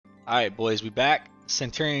Alright, boys, we back.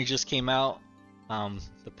 Centurion just came out.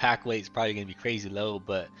 The pack weight is probably going to be crazy low,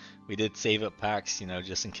 but we did save up packs,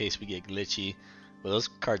 just in case we get glitchy. But those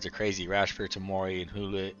cards are crazy. Rashford, Tamori, and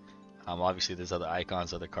Hulit. Obviously, there's other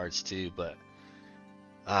icons, other cards too, but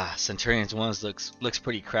Centurion's ones looks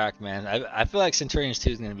pretty cracked, man. I feel like Centurion's 2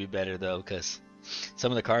 is going to be better, though, because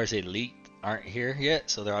some of the cards they leaked aren't here yet,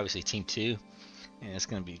 so they're obviously Team 2. And it's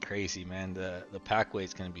going to be crazy, man. The pack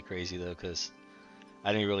weight's going to be crazy, though, because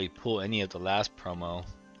I didn't really pull any of the last promo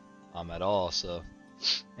at all. So,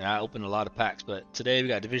 and I opened a lot of packs, but today we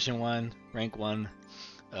got Division 1, Rank 1,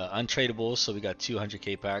 untradeables. So we got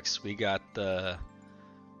 200k packs. We got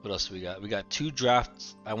what else do we got? We got 2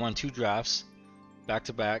 drafts. I won 2 drafts back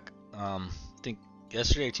to back. I think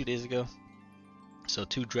yesterday or 2 days ago. So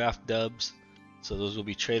 2 draft dubs. So those will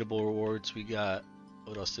be tradable rewards. We got,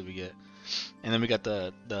 what else did we get? And then we got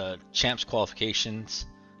the champs qualifications.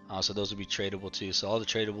 So those will be tradable too. So all the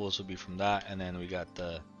tradables will be from that. And then we got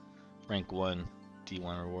the rank 1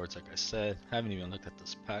 D1 rewards, like I said. Haven't even looked at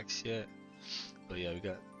those packs yet. But yeah,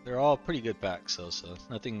 they're all pretty good packs, so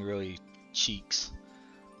nothing really cheeks.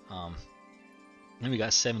 Then we got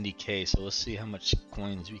 70k, so let's see how much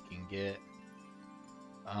coins we can get.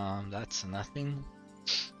 That's nothing.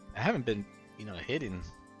 I haven't been, hitting.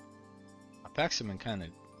 My packs have been kind of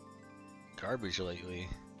garbage lately.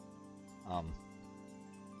 I'm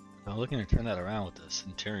looking to turn that around with the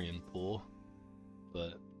Centurion pool,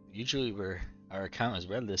 but usually our account is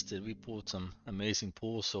red listed. We pulled some amazing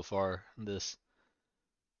pools so far in this,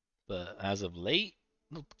 but as of late,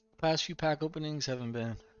 the past few pack openings haven't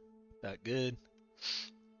been that good,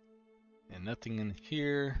 and nothing in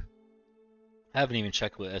here. I haven't even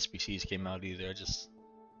checked what SBCs came out either. I just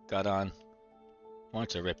got on.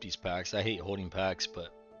 Wanted to rip these packs. I hate holding packs,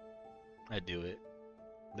 but I do it.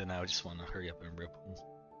 Then I just want to hurry up and rip them.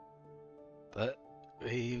 But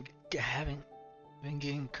we haven't been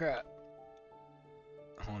getting crap.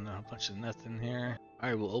 Oh no, a bunch of nothing here.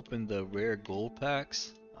 Alright, we'll open the rare gold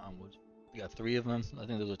packs. We got 3 of them. I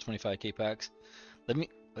think those are 25k packs.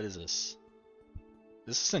 What is this?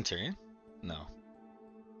 This is Centurion? No.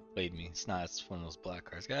 Played me. It's not, it's one of those black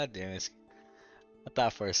cards. God damn it. I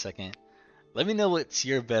thought for a second. Let me know what's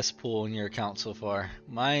your best pull in your account so far.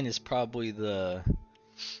 Mine is probably the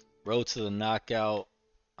Road to the Knockout.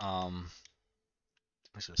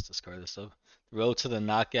 Let's just discard this stuff. The Road to the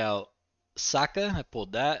Knockout Saka. I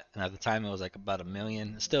pulled that, and at the time it was like about $1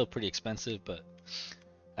 million. It's still pretty expensive, but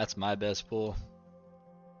that's my best pull.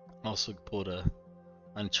 Also pulled a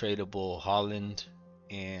untradeable Holland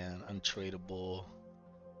and untradeable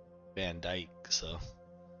Van Dyke. So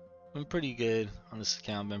been pretty good on this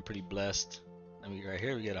account. Been pretty blessed. And right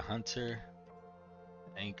here we get a Hunter,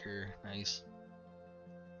 Anchor, nice,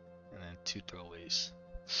 and then 2 throwaways.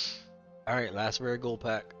 Alright, last rare gold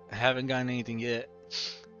pack. I haven't gotten anything yet.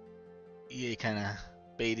 EA kind of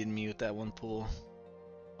baited me with that one pull.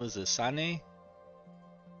 What is this, Sane?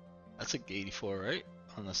 That's a 84, right?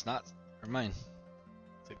 Oh, that's not. Or mine.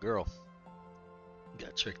 It's a girl.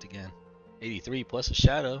 Got tricked again. 83 plus a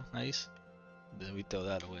shadow. Nice. Then we throw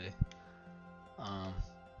that away.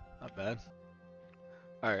 Not bad.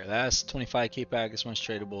 Alright, last 25k pack. This one's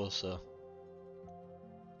tradable, so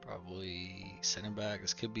probably center back.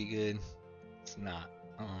 This could be good. It's not.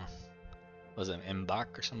 Was it an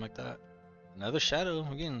Mbak or something like that? Another shadow.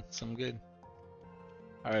 Again, some good.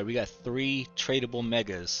 Alright, we got 3 tradable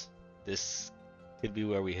megas. This could be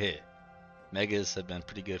where we hit. Megas have been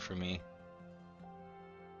pretty good for me.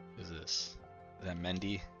 What is this? Is that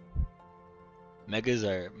Mendy? Megas.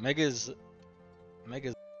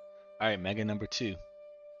 Alright, mega number 2.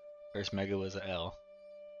 First mega was a L.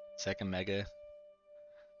 Second mega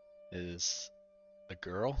is a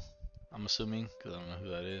girl, I'm assuming, because I don't know who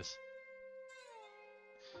that is.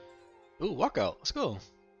 Ooh, walkout. Let's go.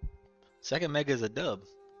 Second mega is a dub.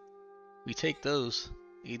 We take those.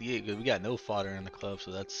 88, because we got no fodder in the club,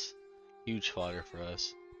 so that's huge fodder for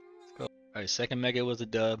us. Let's go. Alright, second mega was a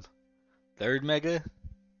dub. Third mega.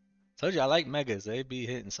 Told you I like megas. They be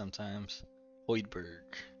hitting sometimes.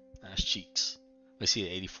 Hoidberg. That's cheeks. Let's see,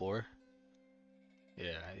 84.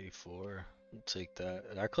 Yeah, 84. We'll take that.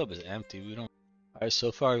 Our club is empty. We don't. Alright,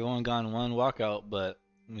 so far we've only gotten 1 walkout, but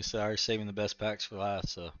we started saving the best packs for last,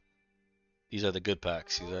 so these are the good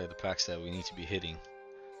packs. These are the packs that we need to be hitting.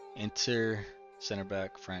 Enter center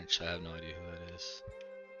back French. I have no idea who that is.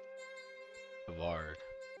 Pavard.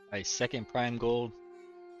 Alright, second prime gold.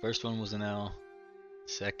 First one was an L.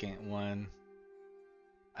 Second one,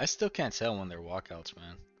 I still can't tell when they're walkouts,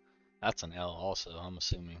 man. That's an L also, I'm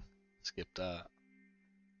assuming. Skip that.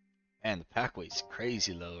 And the pack weight's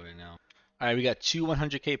crazy low right now. Alright, we got 2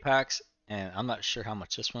 100k packs And I'm not sure how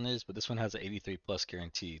much this one is, but this one has an 83 plus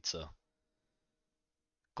guaranteed. So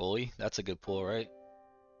goalie, that's a good pull, right?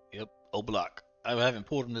 Yep. Oblak. I haven't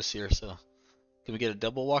pulled him this year, so can we get a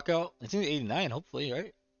double walkout? It's in 89, hopefully,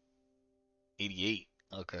 right? 88.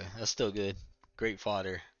 Okay, that's still good. Great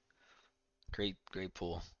fodder. Great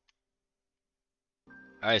pull.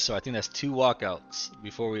 All right, so I think that's two walkouts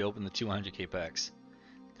before we open the 200k packs.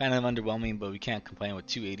 Kind of underwhelming, but we can't complain with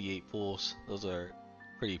 288 pulls. Those are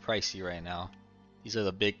pretty pricey right now. These are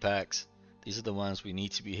the big packs. These are the ones we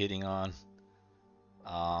need to be hitting on.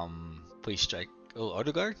 Please strike. Oh,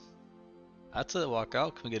 Odegaard? That's a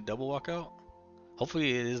walkout. Can we get a double walkout?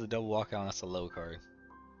 Hopefully it is a double walkout and that's a low card.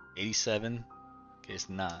 87. Okay, it's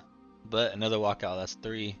not. But another walkout, that's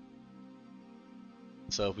three.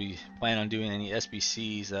 So if we plan on doing any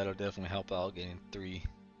SBCs, that'll definitely help out getting three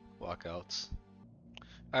walkouts.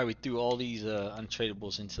 Alright, we threw all these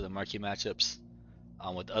untradables into the marquee matchups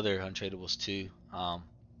with other untradables too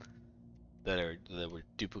that were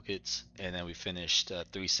duplicates, and then we finished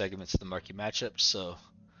three segments of the marquee matchups. So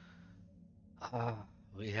uh,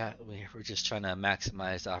 we're just trying to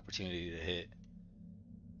maximize the opportunity to hit.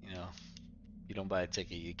 You know, you don't buy a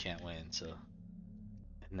ticket, you can't win. So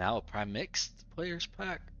now a prime mixed players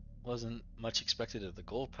pack wasn't much expected of the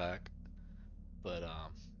gold pack, but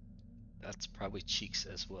that's probably cheeks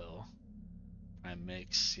as well. Prime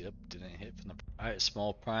mix, yep, didn't hit from the. Alright,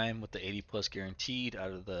 small prime with the 80 plus guaranteed out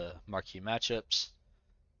of the marquee matchups.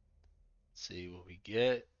 Let's see what we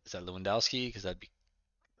get. Is that Lewandowski? Because that'd be.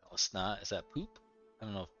 No, it's not. Is that Poop? I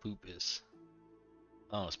don't know if Poop is.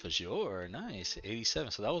 Oh, it's Pajor. Nice. 87.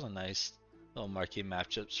 So that was a nice little marquee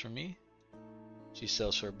matchups for me. She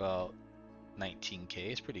sells for about 19k.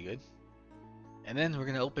 It's pretty good. And then we're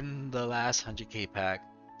going to open the last 100k pack.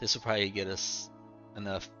 This will probably get us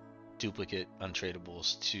enough duplicate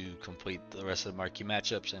untradables to complete the rest of the marquee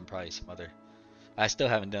matchups and probably some other. I still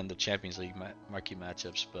haven't done the Champions League marquee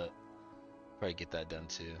matchups, but probably get that done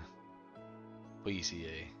too. Please,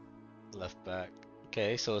 EA. Left back.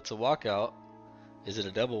 Okay, so it's a walkout. Is it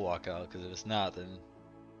a double walkout? Because if it's not, then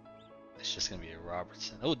it's just going to be a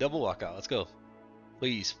Robertson. Oh, double walkout. Let's go.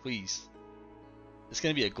 Please, please. It's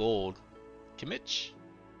going to be a gold. Kimmich?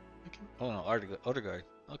 Oh no, Odegaard.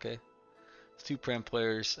 Okay. It's two Prem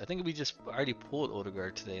players. I think we just already pulled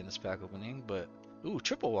Odegaard today in this pack opening, but ooh,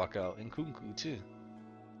 triple walkout in Kunku too.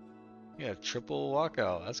 Yeah, triple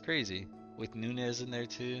walkout. That's crazy. With Nunez in there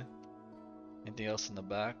too. Anything else in the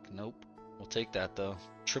back? Nope. We'll take that though.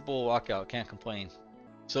 Triple walkout. Can't complain.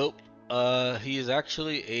 So, he is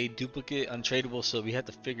actually a duplicate untradeable, so we have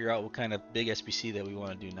to figure out what kind of big SBC that we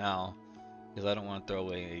want to do now, because I don't want to throw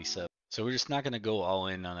away 87. So we're just not going to go all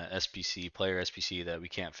in on an SBC, player SBC that we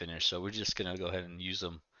can't finish. So we're just going to go ahead and use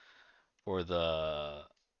them for the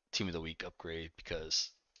Team of the Week upgrade because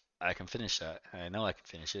I can finish that. I know I can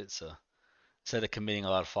finish it. So instead of committing a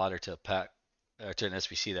lot of fodder to a pack or to an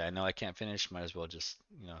SBC that I know I can't finish, might as well just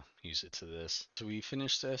use it to this. So we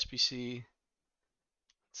finished the SBC.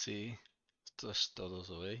 Let's see, let's throw those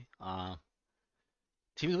away.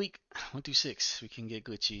 Team of the Week 1 through 6. We can get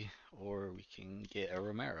glitchy or we can get a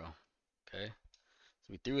Romero. Okay.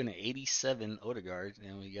 So we threw in an 87 Odegaard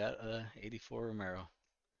and we got a 84 Romero.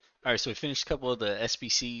 All right, so we finished a couple of the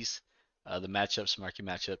SBCs, the matchups, market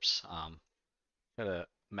matchups. Gotta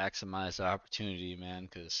maximize the opportunity, man,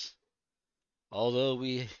 because although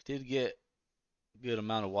we did get a good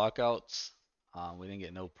amount of walkouts, we didn't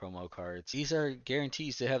get no promo cards. These are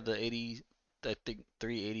guarantees. They have the 80, I think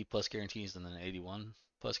 380 plus guarantees and then 81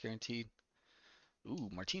 plus guaranteed. Ooh,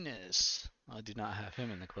 Martinez. I do not have him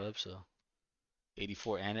in the club, so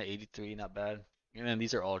 84 and an 83, not bad. And then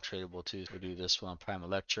these are all tradable too. So we'll do this one, Prime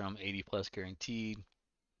Electrum, 80 plus guaranteed.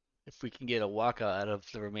 If we can get a walkout out of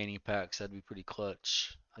the remaining packs, that'd be pretty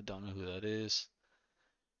clutch. I don't know who that is.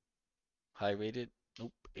 High rated?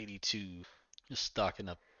 Nope, 82. Just stocking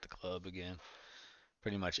up the club again.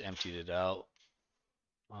 Pretty much emptied it out.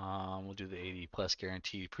 We'll do the 80 plus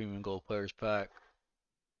guaranteed premium gold players pack.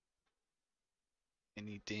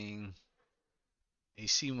 Anything?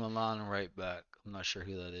 AC Milan right back. I'm not sure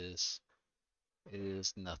who that is. It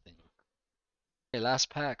is nothing. Okay, last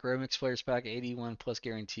pack, Rare Mix Players pack, 81 plus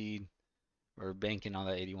guaranteed. We're banking on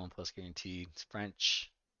that 81 plus guaranteed. It's French.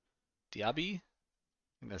 Diaby?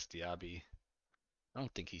 I think that's Diaby. I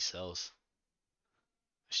don't think he sells.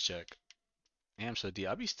 Let's check. Damn, so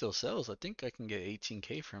Diaby still sells. I think I can get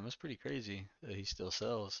 18k from him. That's pretty crazy that he still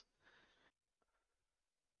sells.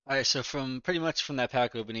 Alright, so from pretty much from that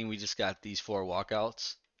pack opening, we just got these four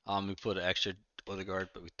walkouts. We put an extra Odegaard,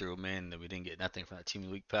 but we threw them in, and we didn't get nothing from that Team of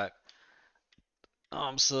the Week pack.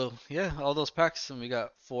 So yeah, all those packs, and we got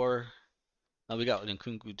four We got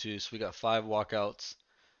Nkunku too, so we got 5 walkouts.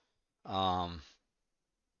 Um,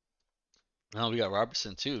 we got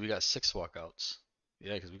Robertson too. We got 6 walkouts.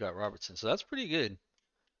 Yeah, because we got Robertson, so that's pretty good.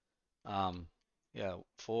 Um, yeah,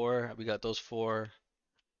 4. We got those 4.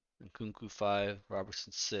 Nkunku 5.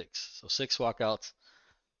 Robertson 6. So 6 walkouts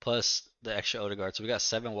plus the extra Odegaard. So we got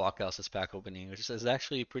 7 walkouts this pack opening, which is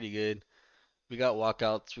actually pretty good. We got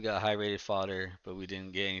walkouts, we got high rated fodder, but we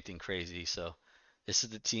didn't get anything crazy. So this is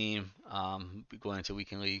the team going into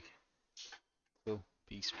weekend league. Cool.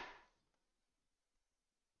 Peace.